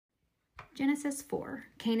Genesis 4,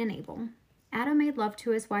 Cain and Abel. Adam made love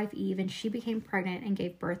to his wife Eve, and she became pregnant and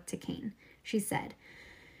gave birth to Cain. She said,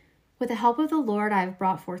 "With the help of the Lord, I have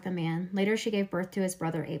brought forth a man." Later she gave birth to his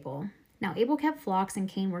brother Abel. Now Abel kept flocks, and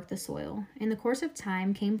Cain worked the soil. In the course of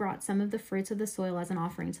time, Cain brought some of the fruits of the soil as an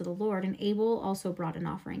offering to the Lord, and Abel also brought an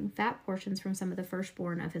offering, fat portions from some of the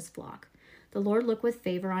firstborn of his flock. The Lord looked with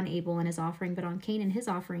favor on Abel and his offering, but on Cain and his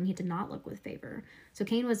offering he did not look with favor. So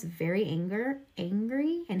Cain was very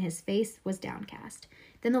angry, and his face was downcast.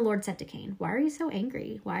 Then the Lord said to Cain, "Why are you so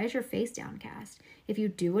angry? Why is your face downcast? If you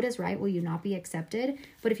do what is right, will you not be accepted?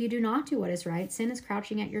 But if you do not do what is right, sin is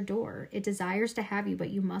crouching at your door. It desires to have you, but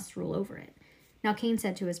you must rule over it." Now Cain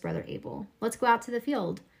said to his brother Abel, "Let's go out to the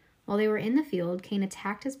field." While they were in the field, Cain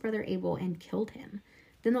attacked his brother Abel and killed him.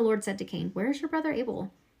 Then the Lord said to Cain, "Where is your brother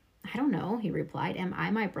Abel?" "I don't know," he replied. "Am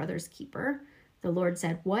I my brother's keeper?" The Lord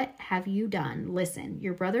said, "What have you done? Listen,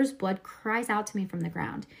 your brother's blood cries out to me from the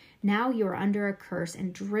ground. Now you are under a curse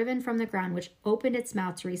and driven from the ground, which opened its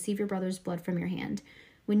mouth to receive your brother's blood from your hand.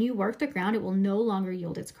 When you work the ground, it will no longer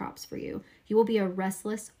yield its crops for you. You will be a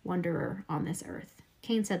restless wanderer on this earth."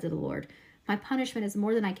 Cain said to the Lord, "My punishment is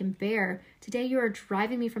more than I can bear. Today you are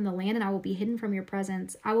driving me from the land, and I will be hidden from your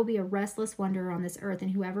presence. I will be a restless wanderer on this earth,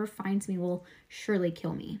 and whoever finds me will surely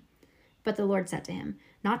kill me." But the Lord said to him,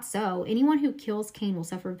 "Not so. Anyone who kills Cain will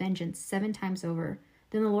suffer vengeance 7 times over."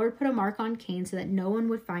 Then the Lord put a mark on Cain so that no one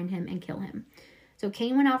would find him and kill him. So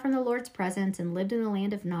Cain went out from the Lord's presence and lived in the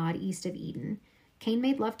land of Nod, east of Eden. Cain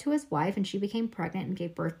made love to his wife, and she became pregnant and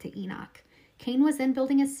gave birth to Enoch. Cain was then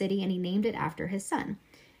building a city, and he named it after his son.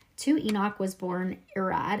 To Enoch was born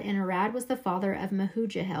Irad, and Irad was the father of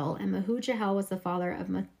Mehujael, and Mehujael was the father of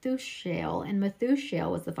Methushael, and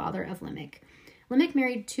Methushael was the father of Lamech. Lamech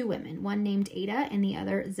married 2 women, one named Ada and the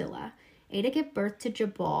other Zillah. Ada gave birth to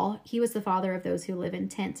Jabal. He was the father of those who live in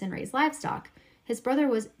tents and raise livestock. His brother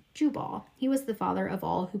was Jubal. He was the father of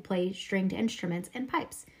all who play stringed instruments and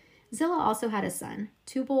pipes. Zillah also had a son,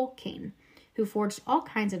 Tubal-Cain, who forged all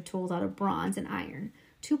kinds of tools out of bronze and iron.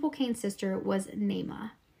 Tubal-Cain's sister was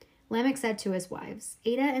Naamah. Lamech said to his wives,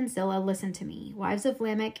 "Ada and Zillah, listen to me. Wives of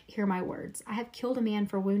Lamech, hear my words. I have killed a man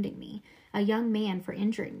for wounding me, a young man for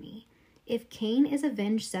injuring me. If Cain is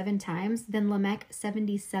avenged 7 times, then Lamech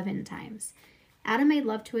 77 times. Adam made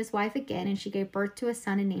love to his wife again, and she gave birth to a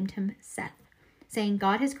son and named him Seth, saying,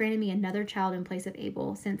 "God has granted me another child in place of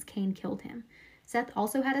Abel, since Cain killed him." Seth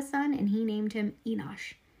also had a son, and he named him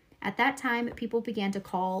Enosh. At that time, people began to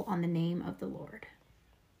call on the name of the Lord.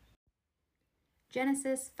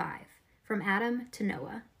 Genesis 5, from Adam to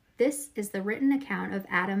Noah. This is the written account of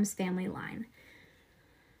Adam's family line.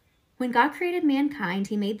 When God created mankind,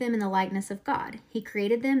 he made them in the likeness of God. He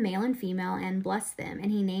created them male and female and blessed them,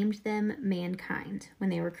 and he named them mankind when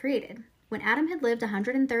they were created. When Adam had lived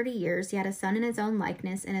 130 years, he had a son in his own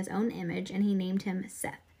likeness, in his own image, and he named him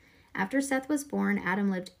Seth. After Seth was born, Adam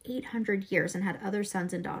lived 800 years and had other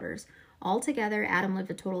sons and daughters. Altogether, Adam lived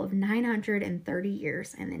a total of 930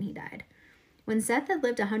 years, and then he died. When Seth had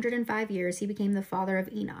lived 105 years, he became the father of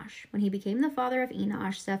Enosh. When he became the father of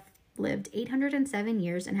Enosh, Seth lived 807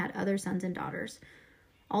 years and had other sons and daughters.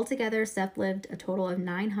 Altogether, Seth lived a total of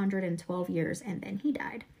 912 years, and then he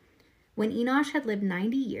died. When Enosh had lived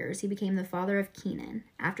 90 years, he became the father of Kenan.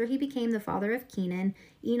 After he became the father of Kenan,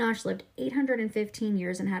 Enosh lived 815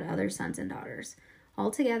 years and had other sons and daughters.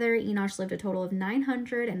 Altogether, Enosh lived a total of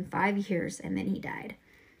 905 years, and then he died.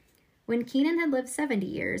 When Kenan had lived 70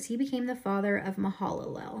 years, he became the father of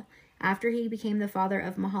Mahalalel. After he became the father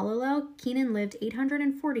of Mahalalel, Kenan lived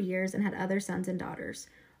 840 years and had other sons and daughters.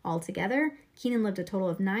 Altogether, Kenan lived a total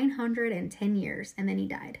of 910 years, and then he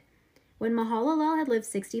died. When Mahalalel had lived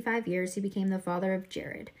 65 years, he became the father of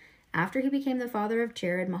Jared. After he became the father of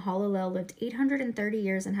Jared, Mahalalel lived 830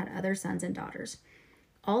 years and had other sons and daughters.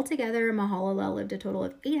 Altogether, Mahalalel lived a total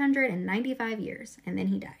of 895 years, and then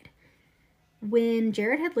he died. When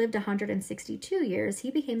Jared had lived 162 years, he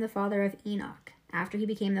became the father of Enoch. After he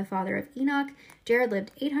became the father of Enoch, Jared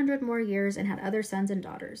lived 800 more years and had other sons and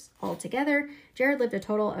daughters. Altogether, Jared lived a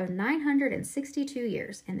total of 962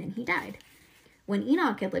 years, and then he died. When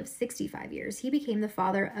Enoch had lived 65 years, he became the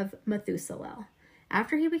father of Methuselah.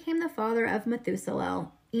 After he became the father of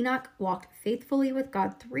Methuselah, Enoch walked faithfully with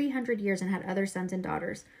God 300 years and had other sons and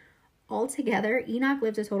daughters. Altogether, Enoch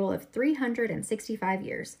lived a total of 365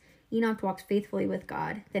 years. Enoch walked faithfully with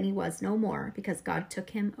God. Then he was no more, because God took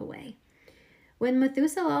him away. When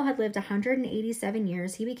Methuselah had lived 187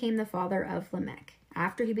 years, he became the father of Lamech.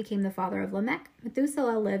 After he became the father of Lamech,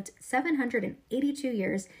 Methuselah lived 782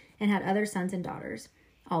 years and had other sons and daughters.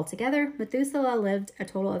 Altogether, Methuselah lived a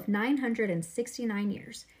total of 969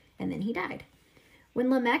 years, and then he died. When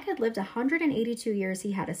Lamech had lived 182 years,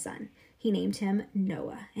 he had a son. He named him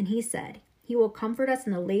Noah, and he said, "He will comfort us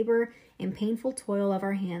in the labor and painful toil of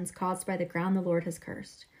our hands caused by the ground the Lord has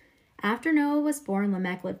cursed." After Noah was born,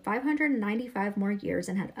 Lamech lived 595 more years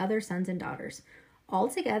and had other sons and daughters.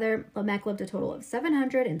 Altogether, Lamech lived a total of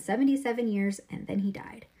 777 years, and then he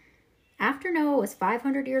died. After Noah was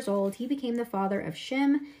 500 years old, he became the father of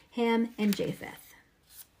Shem, Ham, and Japheth.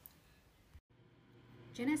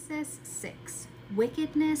 Genesis 6.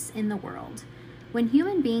 Wickedness in the world. When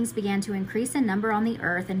human beings began to increase in number on the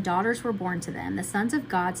earth and daughters were born to them, the sons of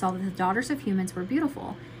God saw that the daughters of humans were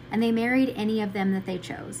beautiful, and they married any of them that they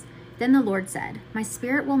chose. Then the Lord said, "My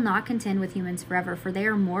spirit will not contend with humans forever, for they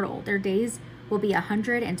are mortal. Their days will be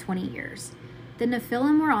 120 years. The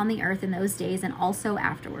Nephilim were on the earth in those days and also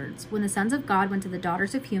afterwards, when the sons of God went to the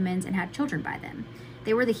daughters of humans and had children by them.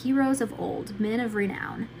 They were the heroes of old, men of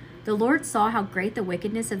renown. The Lord saw how great the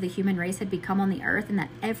wickedness of the human race had become on the earth, and that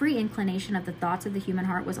every inclination of the thoughts of the human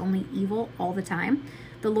heart was only evil all the time.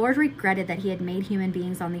 The Lord regretted that he had made human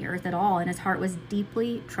beings on the earth at all, and his heart was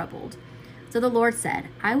deeply troubled. So the Lord said,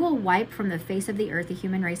 I will wipe from the face of the earth the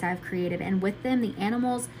human race I have created, and with them the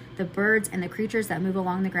animals, the birds, and the creatures that move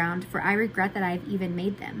along the ground, for I regret that I have even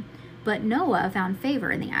made them. But Noah found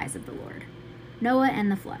favor in the eyes of the Lord." Noah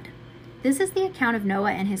and the flood. This is the account of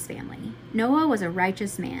Noah and his family. Noah was a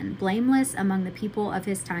righteous man, blameless among the people of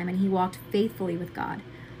his time, and he walked faithfully with God.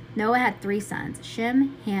 Noah had 3 sons,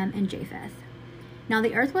 Shem, Ham, and Japheth. Now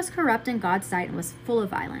the earth was corrupt in God's sight and was full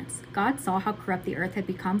of violence. God saw how corrupt the earth had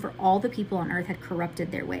become, for all the people on earth had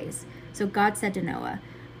corrupted their ways. So God said to Noah,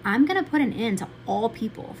 I'm going to put an end to all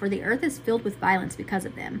people, for the earth is filled with violence because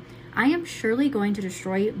of them. I am surely going to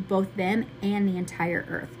destroy both them and the entire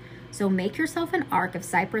earth. So make yourself an ark of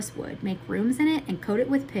cypress wood, make rooms in it, and coat it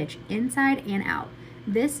with pitch inside and out.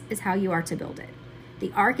 This is how you are to build it.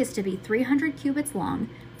 The ark is to be 300 cubits long,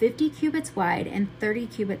 50 cubits wide, and 30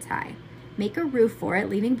 cubits high. Make a roof for it,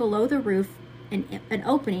 leaving below the roof an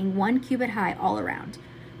opening 1 cubit high all around.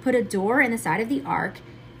 Put a door in the side of the ark,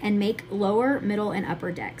 and make lower, middle, and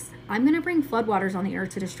upper decks. I'm going to bring floodwaters on the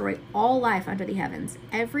earth to destroy all life under the heavens.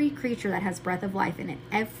 Every creature that has breath of life in it,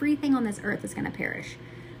 everything on this earth is going to perish.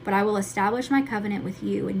 But I will establish my covenant with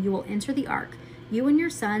you, and you will enter the ark, you and your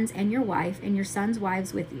sons and your wife, and your sons'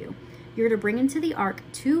 wives with you. You're to bring into the ark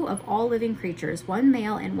 2 of all living creatures, 1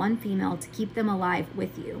 male and 1 female, to keep them alive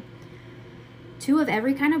with you. 2 of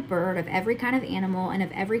every kind of bird, of every kind of animal, and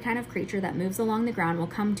of every kind of creature that moves along the ground will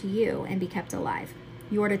come to you and be kept alive.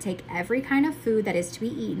 You are to take every kind of food that is to be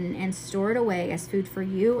eaten and store it away as food for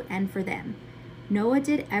you and for them. Noah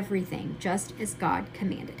did everything just as God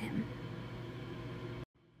commanded him.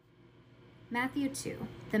 Matthew 2.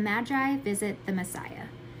 The Magi visit the Messiah.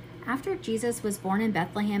 After Jesus was born in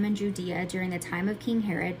Bethlehem in Judea during the time of King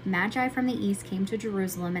Herod, Magi from the east came to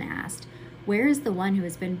Jerusalem and asked, Where is the one who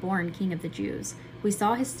has been born King of the Jews? We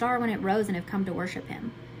saw his star when it rose and have come to worship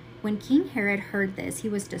him. When King Herod heard this, he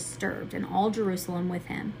was disturbed, and all Jerusalem with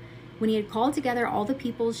him. When he had called together all the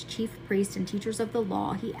people's chief priests and teachers of the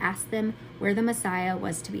law, he asked them where the Messiah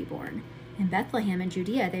was to be born. In Bethlehem in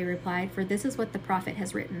Judea, they replied, for this is what the prophet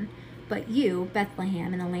has written. But you,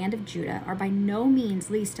 Bethlehem, in the land of Judah, are by no means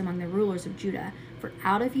least among the rulers of Judah, for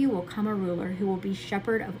out of you will come a ruler who will be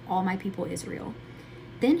shepherd of all my people Israel.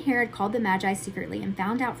 Then Herod called the Magi secretly and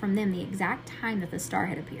found out from them the exact time that the star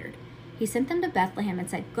had appeared. He sent them to Bethlehem and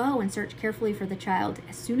said, Go and search carefully for the child.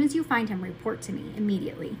 As soon as you find him, report to me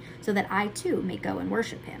immediately, so that I too may go and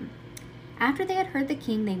worship him. After they had heard the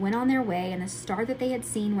king, they went on their way, and the star that they had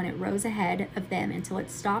seen when it rose ahead of them until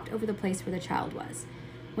it stopped over the place where the child was.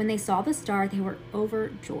 When they saw the star, they were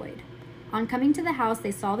overjoyed. On coming to the house,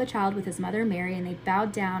 they saw the child with his mother Mary, and they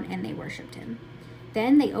bowed down and they worshipped him.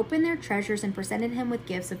 Then they opened their treasures and presented him with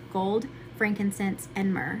gifts of gold, frankincense,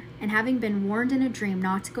 and myrrh. And having been warned in a dream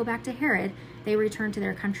not to go back to Herod, they returned to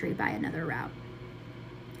their country by another route.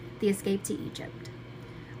 The escape to Egypt.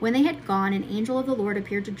 When they had gone, an angel of the Lord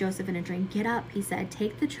appeared to Joseph in a dream. Get up, he said,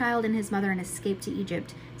 take the child and his mother and escape to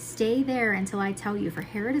Egypt. Stay there until I tell you, for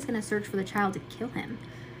Herod is going to search for the child to kill him.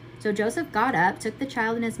 So Joseph got up, took the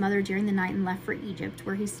child and his mother during the night, and left for Egypt,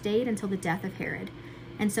 where he stayed until the death of Herod.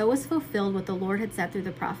 And so was fulfilled what the Lord had said through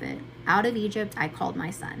the prophet, Out of Egypt I called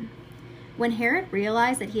my son. When Herod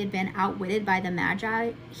realized that he had been outwitted by the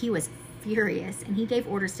Magi, he was furious, and he gave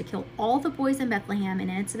orders to kill all the boys in Bethlehem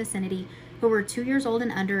and in its vicinity who were 2 years old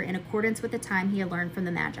and under, in accordance with the time he had learned from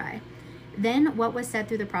the Magi. Then what was said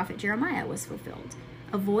through the prophet Jeremiah was fulfilled.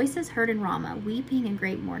 A voice is heard in Ramah, weeping in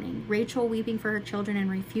great mourning, Rachel weeping for her children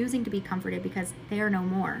and refusing to be comforted because they are no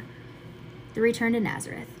more. The return to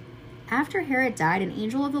Nazareth. After Herod died, an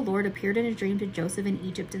angel of the Lord appeared in a dream to Joseph in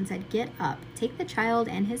Egypt and said, "Get up, take the child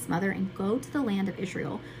and his mother and go to the land of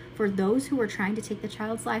Israel, for those who were trying to take the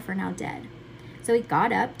child's life are now dead." So he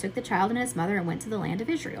got up, took the child and his mother, and went to the land of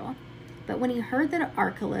Israel. But when he heard that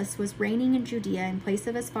Archelaus was reigning in Judea in place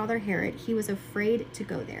of his father Herod, he was afraid to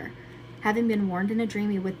go there. Having been warned in a dream,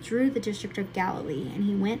 he withdrew to the district of Galilee, and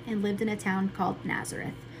he went and lived in a town called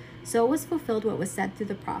Nazareth. So it was fulfilled what was said through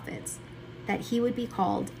the prophets, that he would be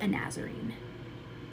called a Nazarene.